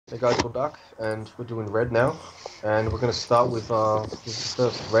Hey guys, we're back, and we're doing red now, and we're going to start with the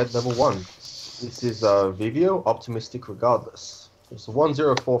first red level 1. This is Vivio, Optimistic Regardless. It's a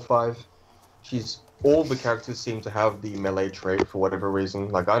 1045. All the characters seem to have the melee trait for whatever reason.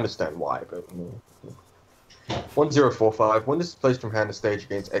 Like, I understand why, but... 1045. When this is placed from hand to stage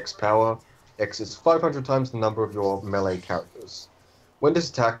against X power, X is 500 times the number of your melee characters. When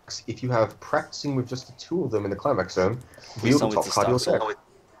this attacks, if you have practicing with just the 2 of them in the climax zone, reveal the top card of your deck.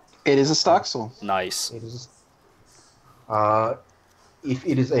 It is a stock soul. Nice. It is, if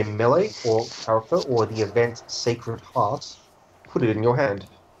it is a melee or character or the event Sacred Heart, put it in your hand.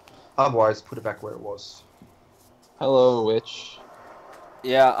 Otherwise, put it back where it was. Hello, witch.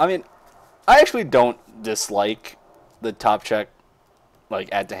 Yeah, I mean, I actually don't dislike the top check, like,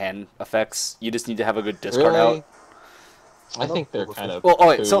 add-to-hand effects. You just need to have a good discard out. I think they're kind of... Well,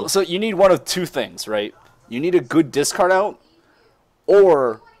 alright, so you need one of 2 things, right? You need a good discard out,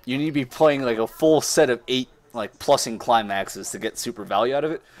 or you need to be playing, like, a full set of 8, like, plussing climaxes to get super value out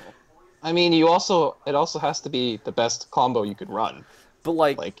of it. I mean, it also has to be the best combo you could run. But,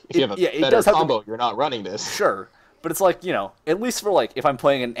 like if you have a better combo, you're not running this. Sure. But it's like, you know, at least for, like, if I'm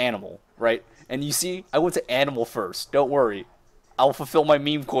playing an animal, right? And you see, I went to animal first. Don't worry. I'll fulfill my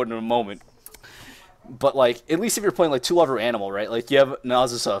meme quote in a moment. But, like, at least if you're playing, like, 2-level animal, right? Like, you have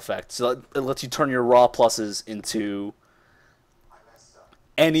Nazusa effect. So it lets you turn your raw pluses into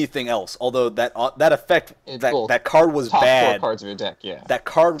anything else. Although that effect, that card was bad. Top 4 cards of your deck, yeah. That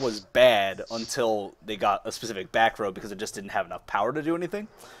card was bad until they got a specific back row because it just didn't have enough power to do anything.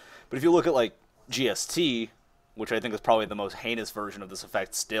 But if you look at, like, GST, which I think is probably the most heinous version of this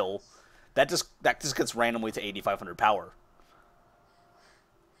effect still, that just gets randomly to 8,500 power.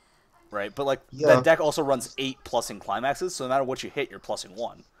 Right? But, like, that deck also runs 8 plussing climaxes, so no matter what you hit, you're plussing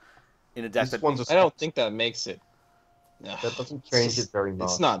 1. In a deck I don't think that makes it... That doesn't change it very much.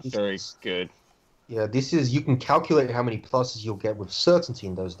 It's not very good. Yeah, you can calculate how many pluses you'll get with certainty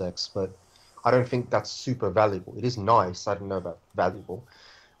in those decks, but I don't think that's super valuable. It is nice, I don't know about valuable.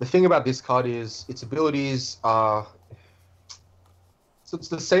 The thing about this card is, its abilities are... So it's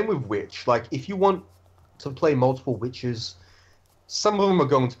the same with Witch. Like, if you want to play multiple Witches, some of them are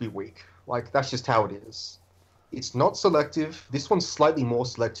going to be weak. Like, that's just how it is. It's not selective. This one's slightly more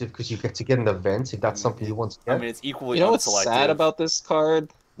selective because you get to get an event if that's something you want to get. I mean, it's equally You know what's unselective. sad about this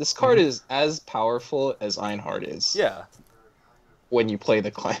card? This card is as powerful as Einhard is. Yeah. When you play the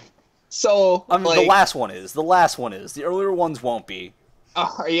climb. So, I mean, like, the last one is. The last one is. The earlier ones won't be.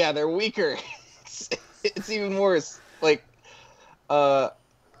 Oh, yeah, they're weaker. It's even worse. Like,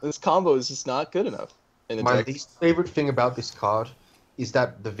 this combo is just not good enough. My least favorite thing about this card is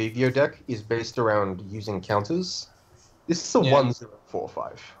that the Vivio deck is based around using counters. This is a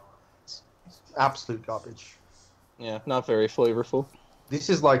 1045. It's absolute garbage. Yeah, not very flavorful. This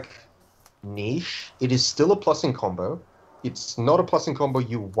is like niche. It is still a plussing combo. It's not a plussing combo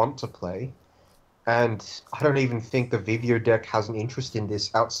you want to play. And I don't even think the Vivio deck has an interest in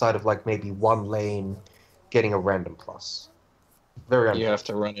this outside of like maybe one lane getting a random plus. Very You have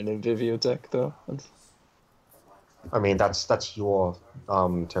to run it in Vivio deck though. I mean, that's your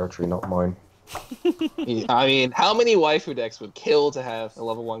territory, not mine. I mean, how many waifu decks would kill to have a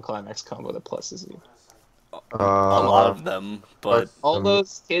level 1 climax combo that pluses you? A lot of them, but... All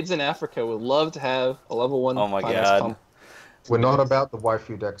those kids in Africa would love to have a level 1 oh my climax god. combo. We're not about the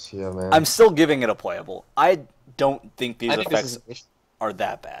waifu decks here, man. I'm still giving it a playable. I don't think these effects are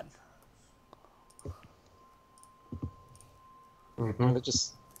that bad. They're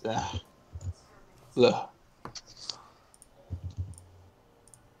just... Ugh.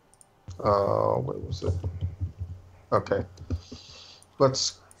 Where was it? Okay.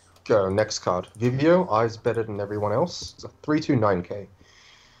 Let's go. Next card. Vivio, eyes better than everyone else. It's a 329k.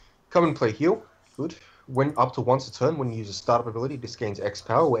 Come and play heal. Good. When up to once a turn, when you use a startup ability, this gains X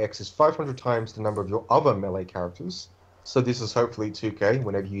power, where X is 500 times the number of your other melee characters. So this is hopefully 2k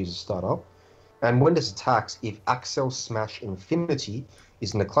whenever you use a startup. And when this attacks, if Axel Smash Infinity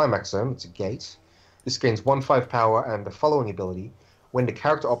is in the climax zone, it's a gate, this gains 1/5 power, and the following ability, when the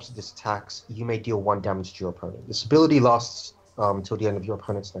character opposite this attacks, you may deal 1 damage to your opponent. This ability lasts till the end of your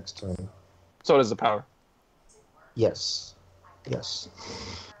opponent's next turn. So does the power. Yes. Yes.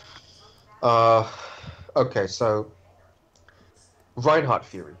 Okay, so... Reinhardt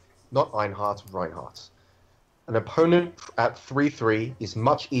theory. Not Einhardt, Reinhardt. An opponent at 3-3 is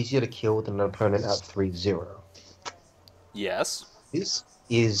much easier to kill than an opponent at 3-0. Yes. This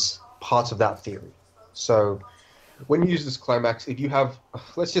is part of that theory. So... when you use this climax, if you have,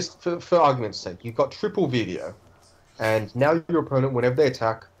 let's just, for argument's sake, you've got triple Vivio, and now your opponent, whenever they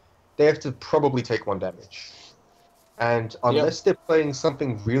attack, they have to probably take 1 damage. And unless they're playing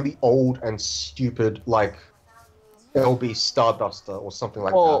something really old and stupid, like LB Starduster or something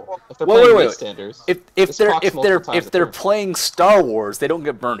like that. If they're playing wait. standards, If they're playing Star Wars, they don't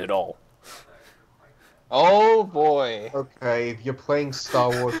get burned at all. Oh boy. Okay, if you're playing Star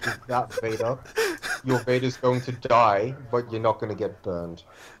Wars with that Vader, your Vader's going to die, but you're not going to get burned.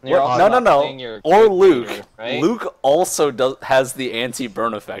 No. Or Luke. Vader, right? Luke also has the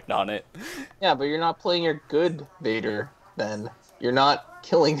anti-burn effect on it. Yeah, but you're not playing your good Vader then. You're not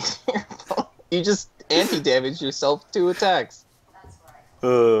killing you just anti-damage yourself 2 attacks.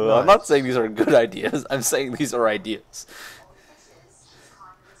 Nice. I'm not saying these are good ideas. I'm saying these are ideas.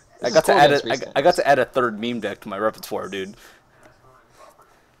 I got to add a 3rd meme deck to my repertoire, dude.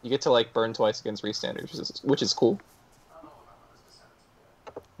 You get to like burn twice against restanders, which is cool.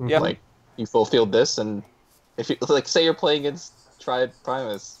 Yeah. Like you fulfilled this, and if you like, say you're playing against Triad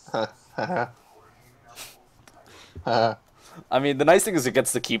Primus. I mean, the nice thing is it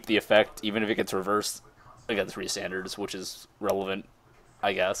gets to keep the effect, even if it gets reversed against restanders, which is relevant,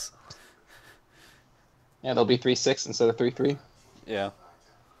 I guess. Yeah, they'll be 3/6 instead of 3/3. Yeah.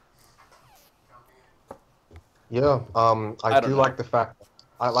 Yeah, I do like the fact.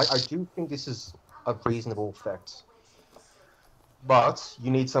 I do think this is a reasonable effect, but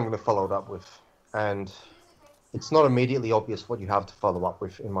you need something to follow it up with, and it's not immediately obvious what you have to follow up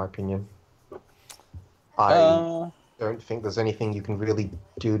with, in my opinion. I don't think there's anything you can really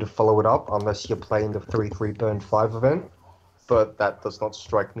do to follow it up unless you're playing the 3/3 burn 5 event, but that does not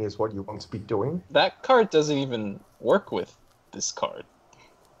strike me as what you want to be doing. That card doesn't even work with this card.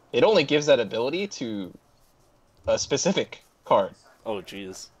 It only gives that ability to a specific card. Oh,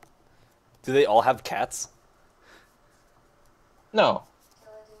 jeez. Do they all have cats? No.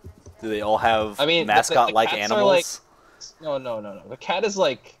 Do they all have mascot-like animals? No. The cat is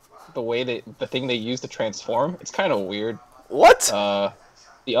like the thing they use to transform. It's kind of weird. What?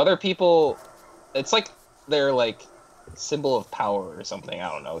 The other people, it's like their like symbol of power or something. I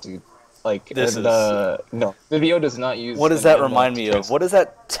don't know, dude. Like no, Vivio does not use. What does that remind me of? What is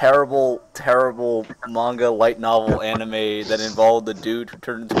that terrible manga light novel anime that involved the dude who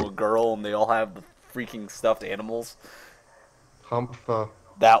turned into a girl and they all have the freaking stuffed animals? Humph.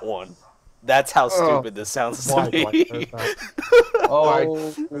 That one. That's how stupid this sounds to me.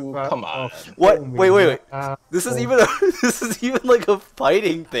 Come on. What? Wait. This is even like a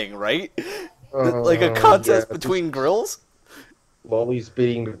fighting thing, right? Like a contest between girls? Lollies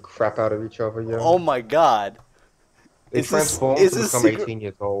beating the crap out of each other, yeah. Oh my god. They transform to become 18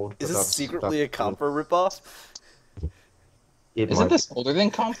 years old. Is this secretly a Comfort ripoff? Isn't this older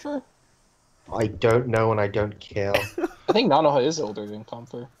than Comfort? I don't know and I don't care. I think Nanoha is older than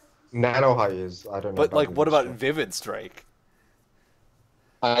Comfort. Nanoha is, I don't know. But like, what about Vivid Strike?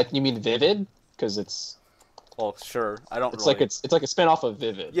 You mean Vivid? Because it's... Well, sure. It's like a spin-off of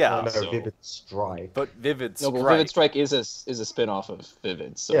Vivid. Yeah. Vivid Strike. But Vivid Strike. No, but Vivid Strike is a spin-off of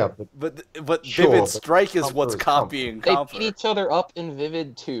Vivid. So. Yeah, but Vivid Strike is what's copying Comfort. They beat each other up in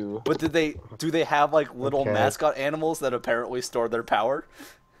Vivid too. But do they have like little mascot animals that apparently store their power?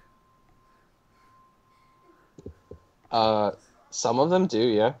 Some of them do,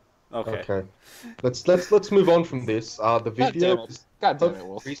 yeah. Okay. Let's move on from this. The video is God damn it,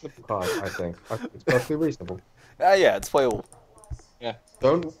 Wolf. reasonable card, I think. It's perfectly reasonable. Yeah, it's playable. Yeah.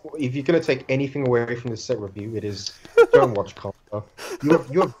 If you're gonna take anything away from this set review, it is don't watch Comfort.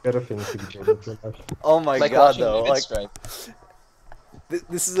 You have better things to be doing. Oh my god, though! Like,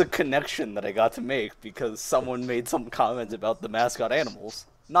 this is a connection that I got to make because someone made some comment about the mascot animals.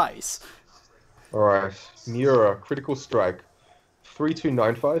 Nice. Alright, Miura, Critical Strike.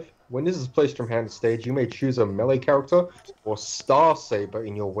 3295. When this is placed from hand to stage, you may choose a melee character or Star Saber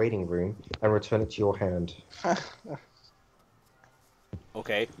in your waiting room and return it to your hand.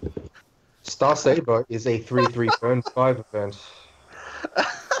 Okay. Star Saber is a 3/3 burn 5 event.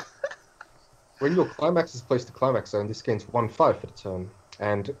 When your climax is placed to climax zone, this gains 1/5 for the turn.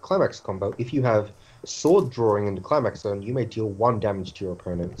 And climax combo, if you have sword drawing in the climax zone, you may deal 1 damage to your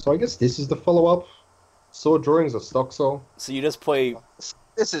opponent. So I guess this is the follow-up. Sword drawing is a stock soul. So you just play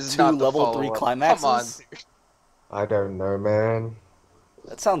this is 2 not level 3 climaxes? Come I don't know, man.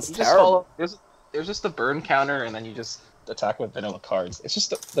 That sounds terrible. There's just a burn counter, and then you just attack with vanilla cards. It's just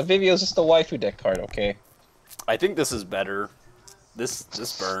the Vivio is just a waifu deck card, okay? I think this is better. This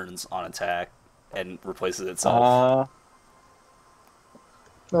burns on attack and replaces itself.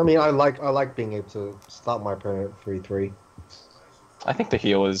 I mean, I like being able to start my opponent at 3/3. I think the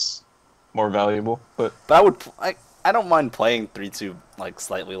heal is more valuable, but I don't mind playing 3/2 like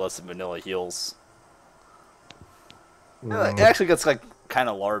slightly less than vanilla heals. It actually gets like kind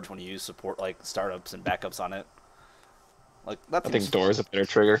of large when you use support like startups and backups on it. Like that I seems. think door is a better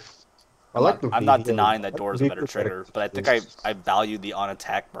trigger. I'm not denying that I like door is the a better Vivio trigger, but I think I valued the on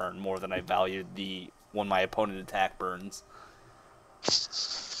attack burn more than I valued the when my opponent attack burns.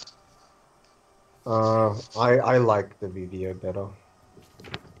 I like the Vivio better.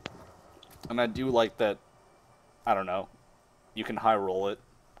 And I do like that. I don't know. You can high roll it.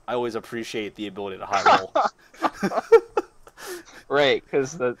 I always appreciate the ability to high roll. Right,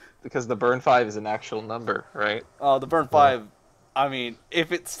 because the burn 5 is an actual number, right? The burn 5. I mean,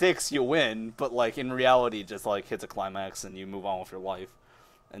 if it sticks, you win. But like in reality, it just like hits a climax and you move on with your life.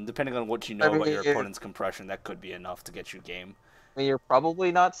 And depending on what you know about your opponent's compression, that could be enough to get you game. I mean, you're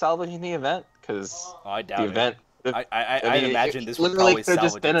probably not salvaging the event because I doubt the it. event. I'd imagine this would literally probably could have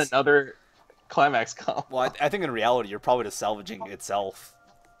just salvage been its... another climax comp. Well, I think in reality, you're probably just salvaging itself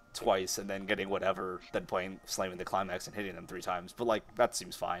twice and then getting whatever, then slamming the climax and hitting them 3 times. But like that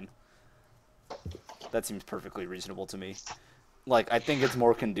seems fine. That seems perfectly reasonable to me. Like I think it's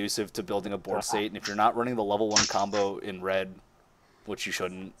more conducive to building a board state, and if you're not running the level 1 combo in red, which you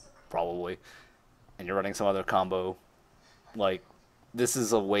shouldn't probably, and you're running some other combo, like this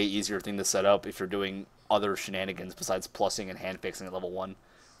is a way easier thing to set up if you're doing other shenanigans besides plussing and hand fixing at level 1.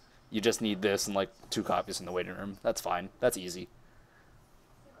 You just need this and like 2 copies in the waiting room. That's fine. That's easy.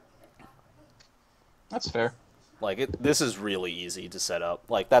 That's fair. Like this is really easy to set up.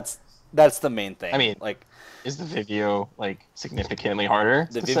 Like that's the main thing. I mean, like is the Vivio like significantly harder?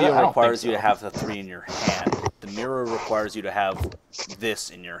 The Vivio requires you to have the 3 in your hand. The mirror requires you to have this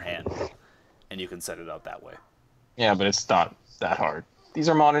in your hand, and you can set it up that way. Yeah, but it's not that hard. These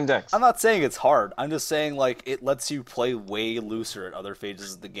are modern decks. I'm not saying it's hard. I'm just saying like it lets you play way looser at other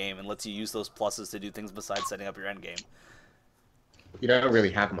phases of the game and lets you use those pluses to do things besides setting up your endgame. You don't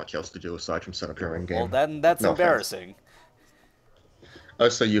really have much else to do aside from set up your endgame. Well, then that's embarrassing.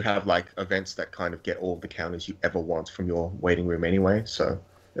 Also, you have like events that kind of get all the counters you ever want from your waiting room anyway, so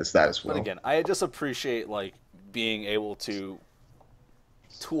there's that as well. But again, I just appreciate like being able to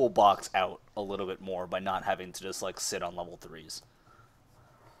toolbox out a little bit more by not having to just like sit on level 3s.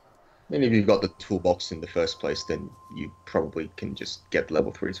 I mean, if you've got the toolbox in the first place, then you probably can just get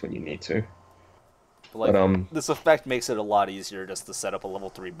level 3s when you need to. But, like, this effect makes it a lot easier just to set up a level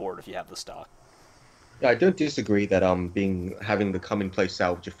 3 board if you have the stock. Yeah, I don't disagree that having the come-in-play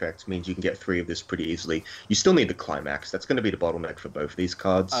salvage effect means you can get 3 of this pretty easily. You still need the climax. That's going to be the bottleneck for both of these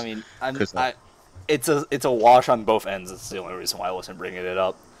cards. I mean, it's a wash on both ends. It's the only reason why I wasn't bringing it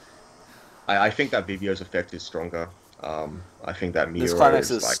up. I think that Vivio's effect is stronger. I think that mirror this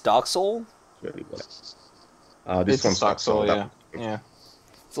climax is like, stock soul. Really what? This one's stock soul, yeah.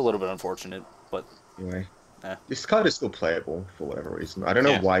 It's a little bit unfortunate, but anyway, this card is still playable for whatever reason. I don't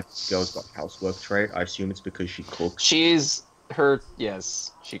know why this girl's got housework trait. I assume it's because she cooks.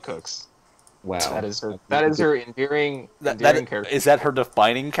 Yes, she cooks. Wow, that is her endearing character. Is that her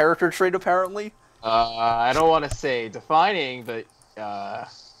defining character trait? Apparently. I don't want to say defining, but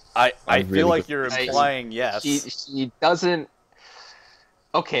I feel like you're implying yes. She doesn't.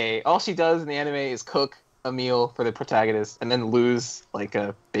 Okay, all she does in the anime is cook a meal for the protagonist and then lose like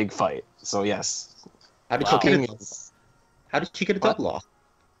a big fight. So yes. How did she get a double off?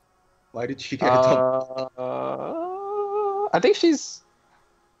 Why did she get a double? I think she's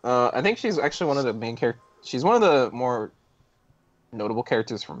actually one of the main characters. She's one of the more notable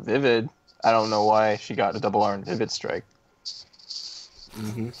characters from Vivid. I don't know why she got a double R in Vivid Strike.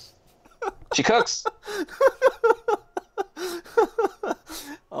 Mm-hmm. She cooks.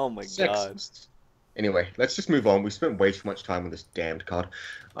 Oh my god. Anyway, let's just move on. We spent way too much time on this damned card.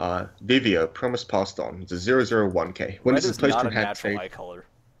 Vivio, Promise Passed On. It's a 001k. When Red this is placed not from a hand natural trait, eye color.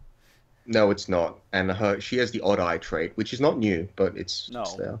 No, it's not. And she has the odd eye trait, which is not new, but it's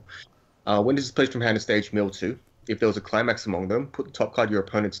there. When this is placed from hand to stage, mill 2. If there was a climax among them, put the top card of your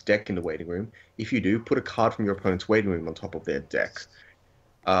opponent's deck in the waiting room. If you do, put a card from your opponent's waiting room on top of their deck.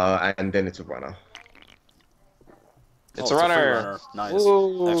 And then it's a runner. It's a runner. Runner. Nice.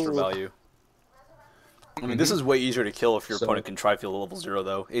 Ooh. Extra value. I mean, this is way easier to kill if your opponent can try-field level 0,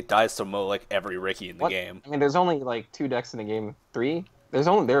 though. It dies to like every Ricky in the game. I mean, there's only like 2 decks in the game. 3? There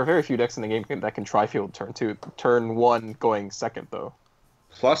are very few decks in the game that can try-field turn 2. Turn 1 going second, though.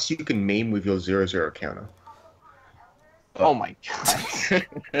 Plus, you can meme with your 0/0 counter. Oh my god.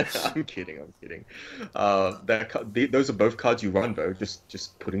 I'm kidding. Those are both cards you run, though.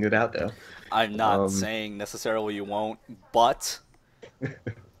 Just putting it out there. I'm not saying necessarily you won't, but...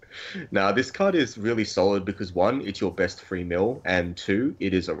 Now, this card is really solid because 1, it's your best free mill, and 2,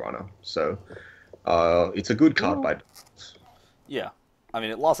 it is a runner. So, it's a good card by default. Yeah. I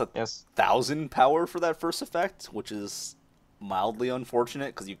mean, it lost 1,000 power for that first effect, which is mildly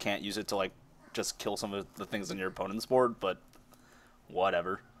unfortunate because you can't use it to, like, just kill some of the things on your opponent's board, but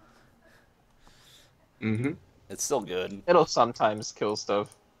whatever. Mm-hmm. It's still good. It'll sometimes kill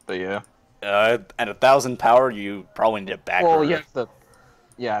stuff, but yeah. At 1,000 power, you probably need a back row. Well, you have to.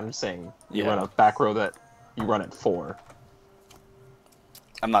 Yeah, I'm saying you run a back row that you run at 4.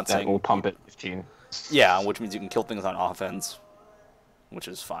 I'm not that saying will pump it 15. Yeah, which means you can kill things on offense, which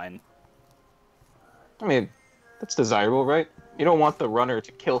is fine. I mean, that's desirable, right? You don't want the runner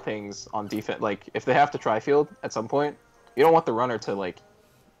to kill things on defense. Like, if they have to tri-field at some point, you don't want the runner to, like,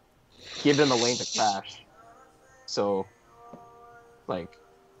 give them the lane to crash. So, like...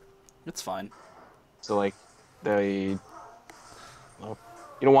 It's fine. So, like, they... Well,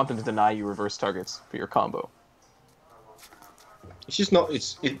 you don't want them to deny you reverse targets for your combo. It's just not.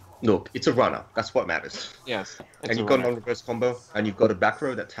 Look, it's a runner. That's what matters. Yes. And you've got a non-reverse combo, and you've got a back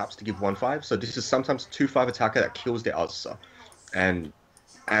row that taps to give 1/5. So this is sometimes 2/5 attacker that kills their answer, and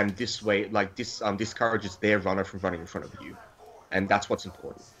this way, like this, discourages their runner from running in front of you, and that's what's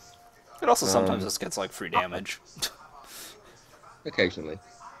important. It also sometimes just gets like free damage. Occasionally.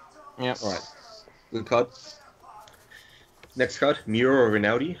 Yeah. All right. Good card. Next card, Mira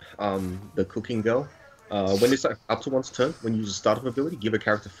Rinaldi, the cooking girl. When it's up to one's turn, when you use a startup ability, give a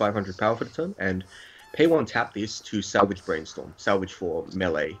character 500 power for the turn, and pay 1 tap this to salvage Brainstorm. Salvage for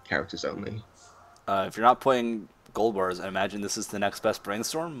melee characters only. If you're not playing gold bars, I imagine this is the next best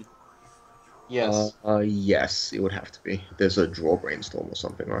Brainstorm. Yes. Yes, it would have to be. There's a draw Brainstorm or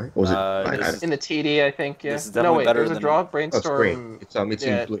something, right? Or was it? In the TD, I think. Yeah. This is definitely better there's a draw Brainstorm. It's green. It's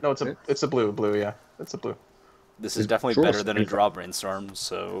in blue. No, it's a blue. Blue, yeah. It's a blue. This is definitely better than a draw Brainstorm.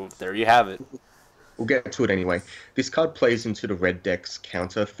 So there you have it. We'll get to it anyway. This card plays into the red deck's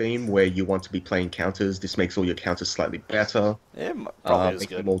counter theme, where you want to be playing counters. This makes all your counters slightly better. It probably is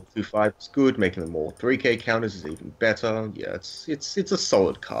making good. them all 2/5 is good. Making them all 3K counters is even better. Yeah, it's a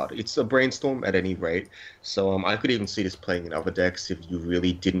solid card. It's a Brainstorm at any rate. So I could even see this playing in other decks if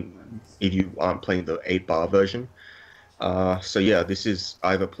you aren't playing the 8-bar version. So yeah, this is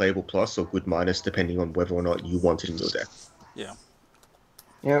either playable plus or good minus, depending on whether or not you want it in your deck. Yeah.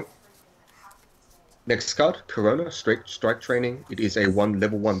 Yep. Next card, Corona, Strike Training. It is a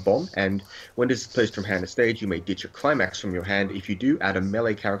level 1 bomb, and when this is placed from hand to stage, you may ditch a climax from your hand. If you do, add a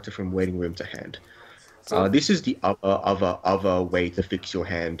melee character from waiting room to hand. This is the other way to fix your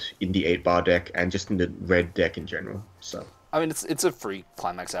hand in the 8-bar deck, and just in the red deck in general. So I mean, it's a free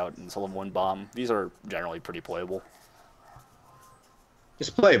climax out, and it's a level 1 bomb. These are generally pretty playable.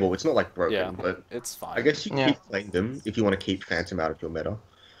 It's playable. It's not like broken, but it's fine. I guess you can keep playing them if you want to keep Phantom out of your meta.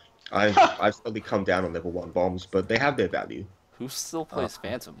 I've slowly come down on level 1 bombs, but they have their value. Who still plays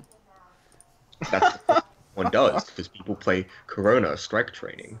Phantom? That's what one does, because people play Corona Strike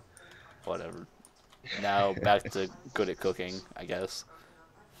Training. Whatever. Now back to good at cooking, I guess.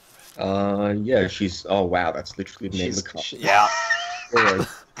 Yeah, she's. Oh wow, that's literally the name of the card. Yeah.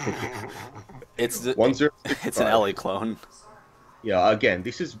 It's an Ellie clone. Yeah, again,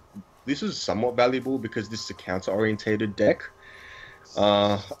 this is somewhat valuable because this is a counter-orientated deck.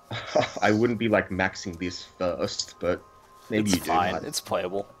 I wouldn't be like maxing this first, but maybe it's you do. Fine. It's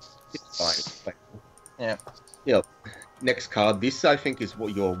playable. It's fine. It's playable. Yeah. Yeah. Next card. This I think is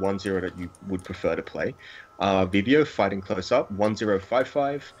what your 1/0 that you would prefer to play. Vivio, Fighting Close Up,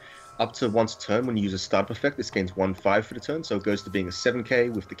 1055. Up to once a turn, when you use a startup effect, this gains 1/5 for the turn, so it goes to being a 7k.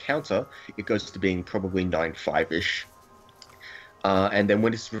 With the counter, it goes to being probably 9/5-ish. And then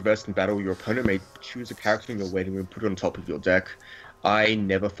when it's reversed in battle, your opponent may choose a character in your waiting room, put it on top of your deck. I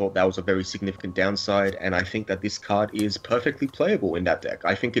never thought that was a very significant downside, and I think that this card is perfectly playable in that deck.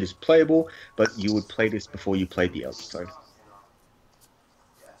 I think it is playable, but you would play this before you played the Eldstone.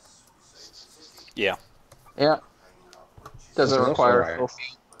 Yeah. Yeah. Doesn't require full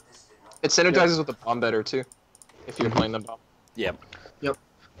field. It synergizes with the bomb better, too, if you're playing the bomb. Yep. Yep.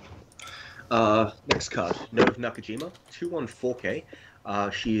 Next card, Note Nakajima, 2/4K.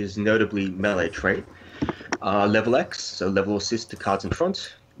 She is notably melee trait. Level X, so level assist to cards in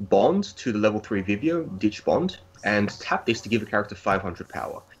front. Bond to the level 3 Vivio, ditch Bond, and tap this to give a character 500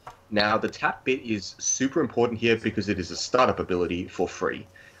 power. Now, the tap bit is super important here because it is a startup ability for free,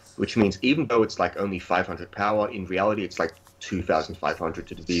 which means even though it's like only 500 power, in reality it's like 2,500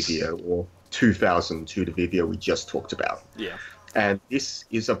 to the Vivio, or 2,000 to the Vivio we just talked about. Yeah. And this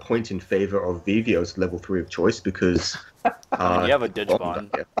is a point in favor of Vivio's level 3 of choice because... you have a ditch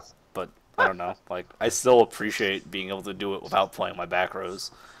Bond, but I don't know. Like, I still appreciate being able to do it without playing my back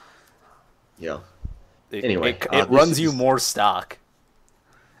rows. Yeah. Anyway, it runs you more stock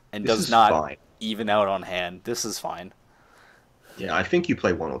and does not even out on hand. This is fine. Yeah, I think you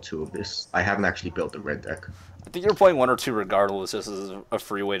play one or two of this. I haven't actually built the red deck. I think you're playing one or two regardless. This is a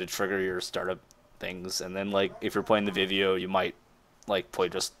free way to trigger your startup things, and then like if you're playing the Vivio, you might like play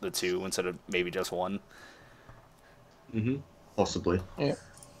just the two instead of maybe just one. Possibly. Yeah.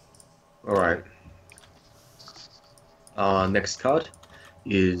 All right. Next card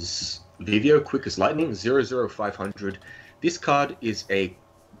is Vivio Quick as Lightning 00500. This card is a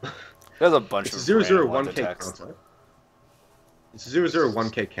There's a bunch it's of a 001k text. counter. It's a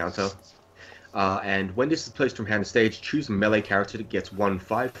 001k counter. And when this is placed from hand to stage, choose a melee character that gets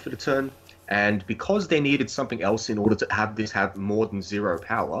 1/5 for the turn. And because they needed something else in order to have this have more than 0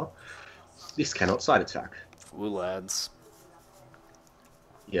 power, this cannot side attack. Ooh, lads.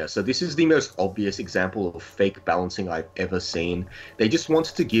 Yeah, so this is the most obvious example of fake balancing I've ever seen. They just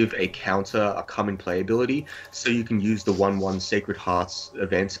wanted to give a counter a come and play ability, so you can use the 1/1 Sacred Hearts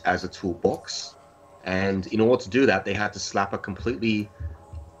event as a toolbox. And in order to do that, they had to slap a completely...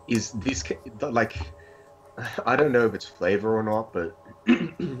 like... I don't know if it's flavor or not, but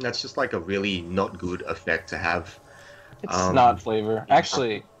that's just like a really not good effect to have. It's not flavor.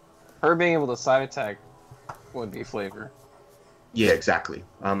 Actually, her being able to side attack would be flavor. Yeah, exactly.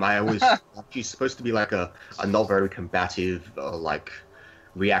 I always... she's supposed to be like a not very combative, like,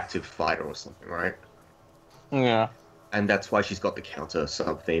 reactive fighter or something, right? Yeah. And that's why she's got the counter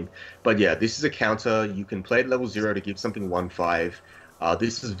sub-theme. But yeah, this is a counter. You can play at level 0 to give something 1/5.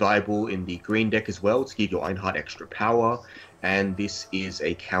 This is viable in the green deck as well to give your Einhard extra power. And this is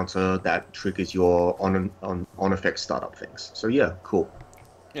a counter that triggers your on-effect startup things. So yeah, cool.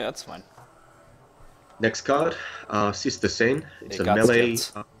 Yeah, that's fine. Next card, Sister Sen. It's It a got melee.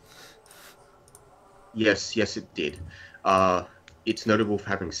 skipped. Yes, it did. It's notable for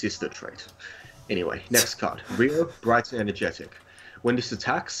having Sister trait. Anyway, next card, Rio, Bright and Energetic. When this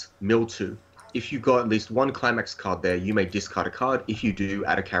attacks, mill 2. If you got at least one climax card there, you may discard a card. If you do,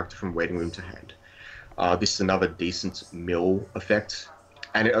 add a character from waiting room to hand. This is another decent mill effect,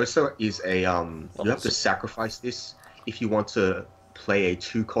 and it also is a you have to sacrifice this if you want to play a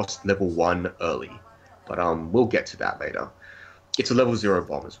 2-cost level 1 early. But we'll get to that later. It's a level 0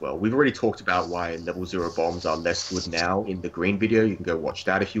 bomb as well. We've already talked about why level 0 bombs are less good now in the green video. You can go watch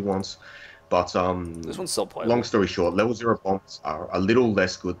that if you want. But This one's still playable. long story short, level 0 bombs are a little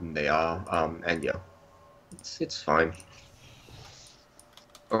less good than they are. And yeah, it's fine.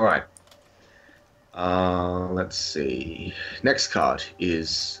 All right. Let's see. Next card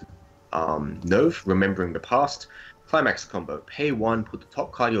is Nove, Remembering the Past. Climax combo. Pay 1, put the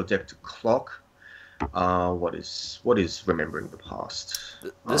top card of your deck to clock. What is Remembering the Past?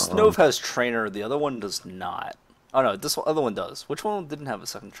 This Nove has Trainer, the other one does not. Oh no, this other one does. Which one didn't have a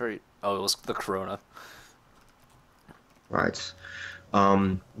second trait? Oh, it was the Corona. Right.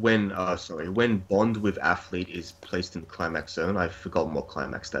 When Bond with Athlete is placed in the Climax zone, I've forgotten what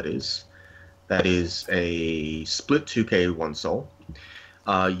Climax that is. That is a split 2k 1 soul.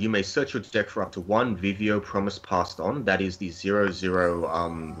 You may search your deck for up to 1 Vivio Promise Passed On, that is the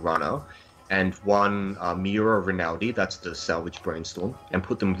 0/0 runner, and 1 Miura Rinaldi, that's the Salvage Brainstorm, and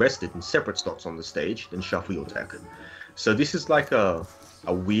put them rested in separate slots on the stage, then shuffle your deck. So this is like a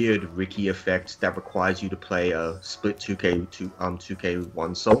weird Ricky effect that requires you to play a split 2k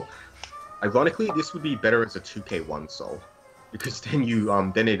 1 soul. Ironically, this would be better as a 2k 1 soul, because then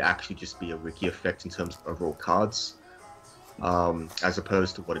then it'd actually just be a Ricky effect in terms of overall cards, as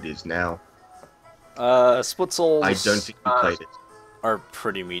opposed to what it is now. Split Souls I don't think we played it. are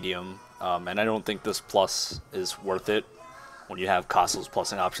pretty medium, and I don't think this plus is worth it when you have Castles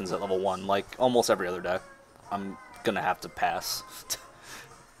plusing options at level 1, like almost every other deck. I'm gonna have to pass.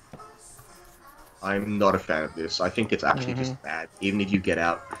 I'm not a fan of this. I think it's actually just bad, even if you get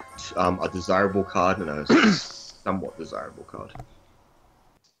out a desirable card and a somewhat desirable card.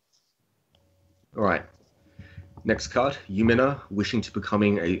 All right. Next card, Yumina, wishing to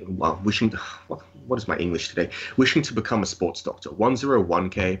becoming a what is my English today? Wishing to become a sports doctor.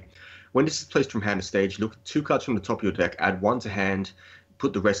 1/0 When this is placed from hand to stage, look at 2 cards from the top of your deck, add 1 to hand,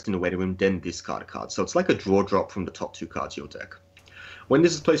 put the rest in the waiting room, then discard a card. So it's like a draw drop from the top 2 cards of your deck. When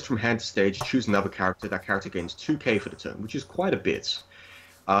this is placed from hand to stage, choose another character. That character gains 2k for the turn, which is quite a bit.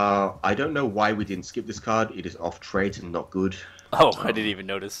 I don't know why we didn't skip this card. It is off trait and not good. Oh, I didn't even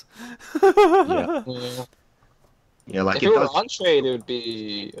notice. Yeah. Yeah, like if it were on trade, it would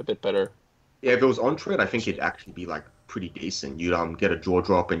be a bit better. Yeah, if it was on trade, I think it'd actually be like pretty decent. You'd get a draw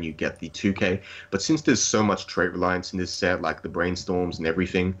drop and you get the 2k. But since there's so much trait reliance in this set, like the brainstorms and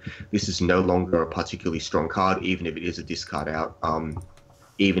everything, this is no longer a particularly strong card, even if it is a discard out.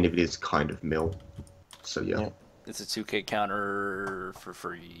 Even if it is kind of mill. So yeah. It's a 2k counter for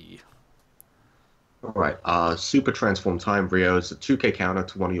free. Alright, Super Transform Time Rio is a 2k counter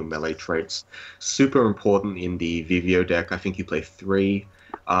to one of your melee traits. Super important in the Vivio deck. I think you play 3.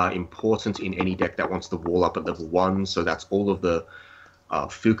 Important in any deck that wants to wall up at level 1, so that's all of the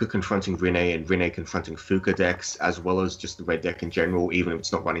Fuka confronting Rinne and Rinne confronting Fuka decks, as well as just the red deck in general, even if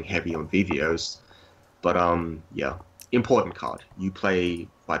it's not running heavy on Vivios. But yeah, important card. You play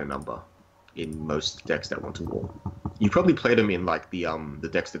quite a number in most decks that want to wall. You probably play them in like the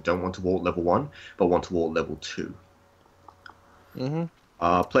decks that don't want to wall at level 1, but want to wall at level 2.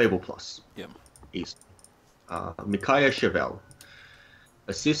 Playable plus. Yeah. Easy. Micaiah Chevelle.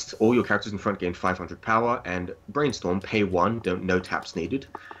 Assist, all your characters in front gain 500 power, and Brainstorm, pay 1, no taps needed.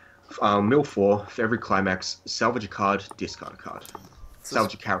 Mill 4, for every climax, salvage a card, discard a card.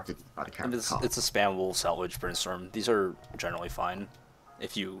 Salvage a character, discard a character card. It's a spammable salvage brainstorm. These are generally fine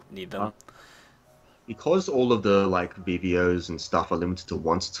if you need them. Because all of the like VVOs and stuff are limited to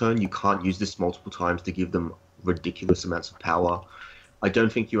once a turn, you can't use this multiple times to give them ridiculous amounts of power. I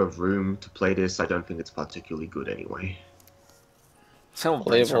don't think you have room to play this. I don't think it's particularly good anyway. Some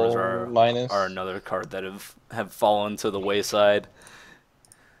brainstorms are another card that have fallen to the wayside.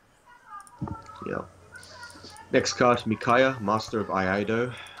 Yeah. Next card, Micaiah, Master of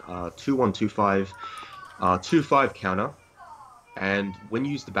Iaido. 2/1/2/5. 2/5 counter. And when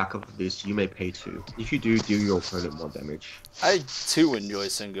you use the backup of this, you may pay 2. If you do, deal your opponent 1 damage. I too enjoy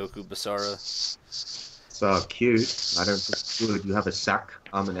Sengoku Basara. It's cute. I don't think it's good. You have a sack,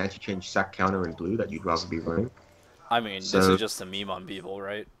 an anti-change sack counter in blue that you'd rather be running. I mean, this is just a meme on people,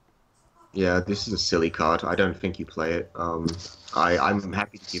 right? Yeah, this is a silly card. I don't think you play it. I'm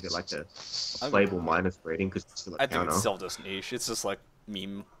happy to give it like a playable minus rating because it's still a counter. I think it's still just niche. It's just like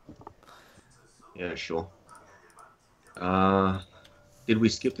meme. Yeah, sure. Did we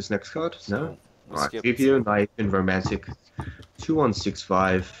skip this next card? No? Alright, Vivio, Knight, and Romantic.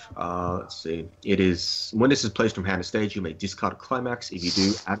 2/1/6/5. Let's see. It is when this is placed from hand to stage, you may discard a climax. If you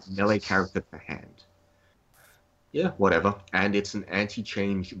do, add melee character to hand. Yeah, whatever. And it's an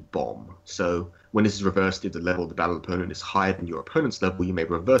anti-change bomb. So when this is reversed, if the level of the battle opponent is higher than your opponent's level, you may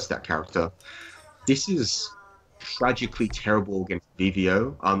reverse that character. This is tragically terrible against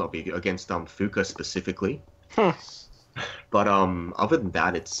Vivio. Not Vivio, against Fuka specifically. But other than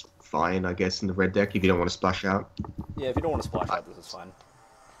that, it's fine, I guess, in the red deck if you don't want to splash out. Yeah, if you don't want to splash out, this is fine.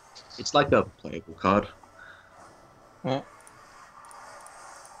 It's like a playable card. Yeah.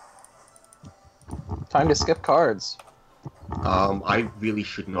 Time to skip cards. I really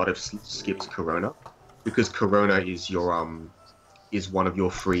should not have skipped Corona, because Corona is your is one of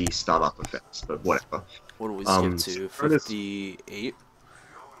your free startup effects. But whatever. What do we skip to? 58.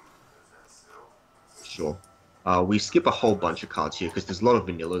 Sure. We skip a whole bunch of cards here because there's a lot of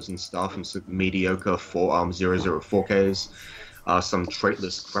vanillas and stuff and some mediocre 004Ks, some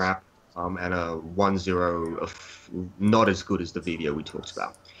traitless crap, and a 1/0 not as good as the video we talked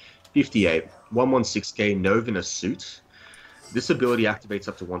about. 58. 1/6K Nova in a suit. This ability activates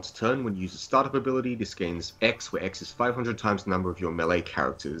up to once a turn. When you use a startup ability, this gains X, where X is 500 times the number of your melee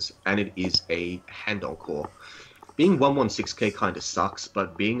characters, and it is a hand-on core. Being 1/6K kind of sucks,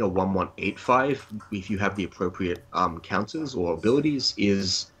 but being a 1/1/8/5, if you have the appropriate counters or abilities,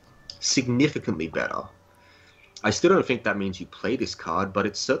 is significantly better. I still don't think that means you play this card, but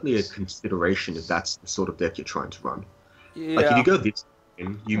it's certainly a consideration if that's the sort of deck you're trying to run. Yeah. Like, if you go this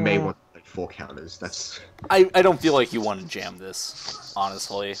in, you may want to play 4 counters. That's... I don't feel like you want to jam this,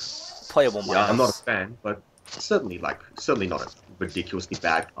 honestly. Playable minus. Yeah, I'm not a fan, but certainly not a ridiculously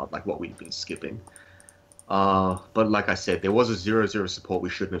bad card like what we've been skipping. But like I said, there was a 0/0 support we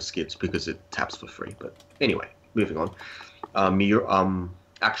shouldn't have skipped because it taps for free. But anyway, moving on.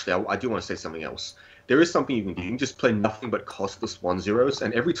 Actually, I do want to say something else. There is something you can do. You can just play nothing but costless 1/0s,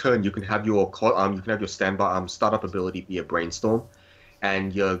 and every turn you can have your standby startup ability be a Brainstorm,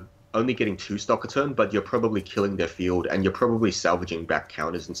 and you're only getting 2 stock a turn, but you're probably killing their field, and you're probably salvaging back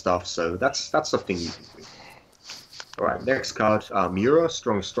counters and stuff. So that's a thing you can do. All right, next card, Miura,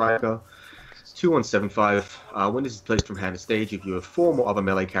 Strong Striker. 2/1/7/5. When this is placed from hand to stage, if you have 4 more other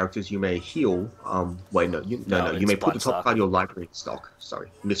melee characters, you may heal. You may put the top card of your library in stock.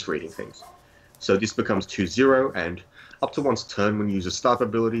 Sorry, misreading things. So this becomes 2/0, and up to once a turn, when you use a startup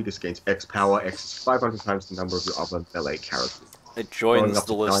ability, this gains X power. X is 500 times the number of your other melee characters. It joins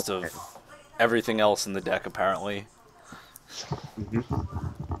the list of everything else in the deck, apparently.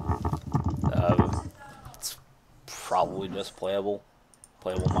 It's probably just playable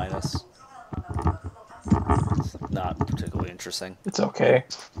minus. It's not particularly interesting. It's okay.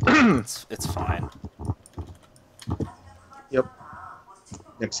 It's fine. Yep.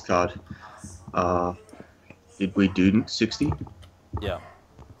 Next card. Did we do 60? Yeah.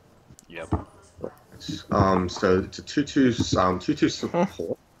 Yep. So it's a 2/2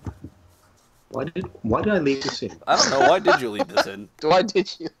 support. Why did I leave this in? I don't know. Why did you leave this in? Why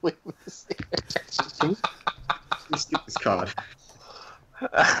did you leave this here? Let's skip this card.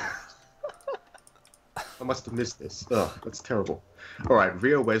 I must have missed this. Ugh, that's terrible. Alright,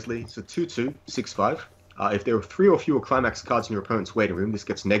 Rio Wesley. It's a 2/2, 6/5. If there are 3 or fewer climax cards in your opponent's waiting room, this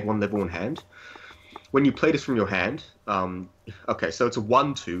gets -1 level in hand. When you play this from your hand, okay, so it's a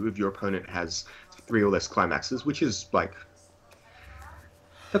 1/2 if your opponent has 3 or less climaxes, which is, like,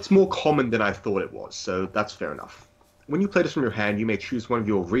 that's more common than I thought it was, so that's fair enough. When you play this from your hand, you may choose one of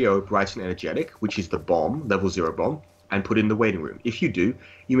your Rio, Bright and Energetic, which is the bomb, level 0 bomb, and put it in the waiting room. If you do,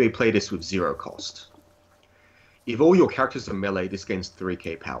 you may play this with 0 cost. If all your characters are melee, this gains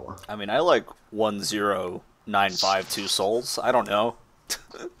 3k power. I mean, I like 10952 souls. I don't know.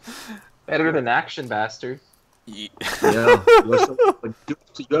 Better than Action Bastard. Yeah, you have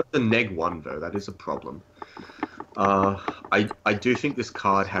the -1 though. That is a problem. I do think this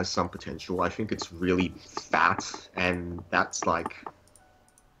card has some potential. I think it's really fat, and that's like.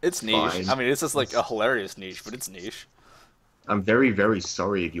 It's niche. fine. I mean, it's just like a hilarious niche, but it's niche. I'm very, very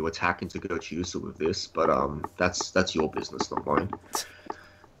sorry if you attack into Gochiusa with this, but that's your business, not mine.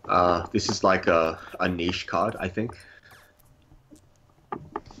 This is like a niche card, I think.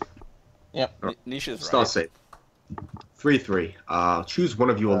 Yep. Niche is Start right. safe. 3/3. Choose one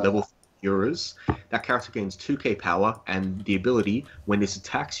of your level 3 Euras. That character gains 2k power, and the ability, when this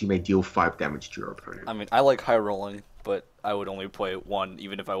attacks, you may deal 5 damage to your opponent. I mean, I like high rolling, but I would only play 1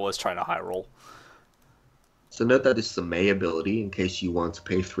 even if I was trying to high roll. So note that this is a May ability, in case you want to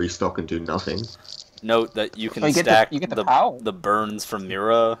pay 3 stock and do nothing. Note that you can Oh, you get stack the- you get the power. the burns from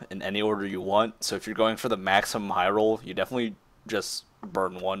Mira in any order you want. So if you're going for the maximum high roll, you definitely just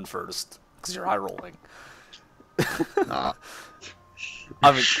burn 1 first because you're high rolling. I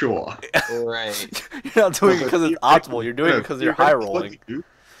mean, Sure. Right. you're not doing it because it's optimal. You're doing it because you're high rolling.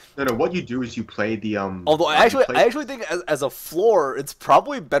 What you do is you play the Although I actually think as a floor, it's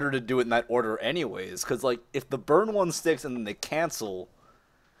probably better to do it in that order anyways. Because like if the burn 1 sticks and then they cancel,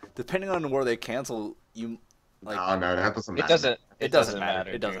 depending on where they cancel, you like. No, that doesn't matter. It doesn't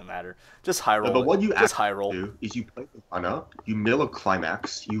matter. It doesn't matter. Just high roll. But what you just high actually roll. do is you play the runner, you mill a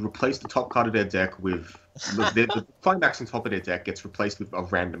climax, you replace the top card of their deck with the climax on top of their deck gets replaced with a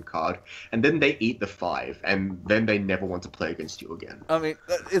random card, and then they eat the 5, and then they never want to play against you again. I mean,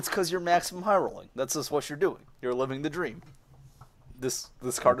 it's because you're maximum high rolling. That's just what you're doing. You're living the dream. This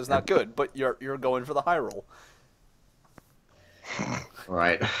card is not good, but you're going for the high roll. All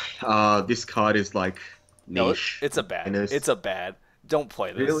right, this card is like niche. No, it's a bad. Minus. It's a bad. Don't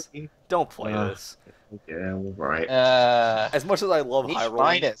play this. Really? Don't play this. Yeah, all right. As much as I love niche high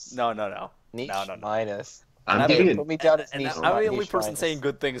rolling, minus. No. Niche No. minus. I'm I giving mean, it. Put me down as And niche. I'm the only niche person minus. saying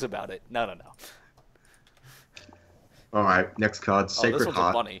good things about it. No. All right, next card, Oh, this Sacred one's a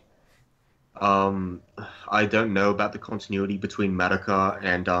Heart. bunny. I don't know about the continuity between Madoka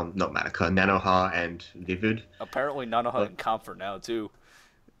and not Madoka, Nanoha and Vivid. Apparently, Nanoha and Comfort now too.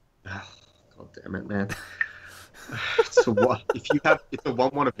 God damn it, man. So what? It's a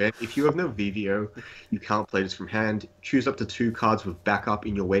 1/1 event. If you have no VVO, you can't play this from hand. Choose up to 2 cards with backup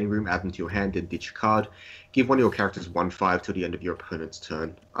in your waiting room, add them to your hand, and ditch a card. Give one of your characters 1/5 till the end of your opponent's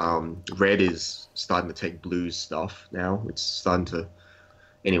turn. Red is starting to take blue's stuff now. It's starting to.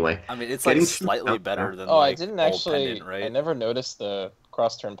 Anyway. I mean, it's Getting like too- slightly better than. Oh, like, I didn't Old actually. Pendant, right? I never noticed the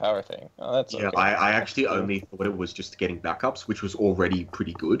cross-turn power thing. Oh, that's Yeah, okay. I actually only thought it was just getting backups, which was already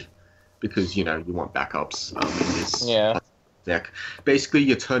pretty good, because you want backups in this Yeah. deck. Basically,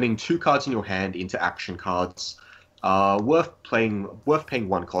 you're turning 2 cards in your hand into action cards. Worth paying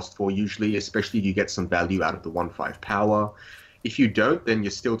 1 cost for usually, especially if you get some value out of the 1/5 power. If you don't, then you're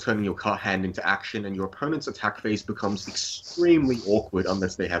still turning your card hand into action, and your opponent's attack phase becomes extremely awkward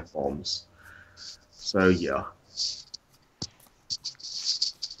unless they have bombs. So yeah.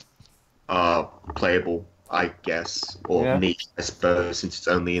 Playable, I guess, or Yeah. niche, I suppose, since it's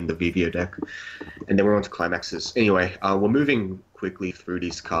only in the VVO deck. And then we're on to climaxes. Anyway, we're moving quickly through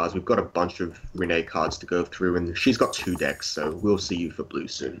these cards. We've got a bunch of Renee cards to go through, and she's got 2 decks, so we'll see you for blue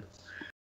soon.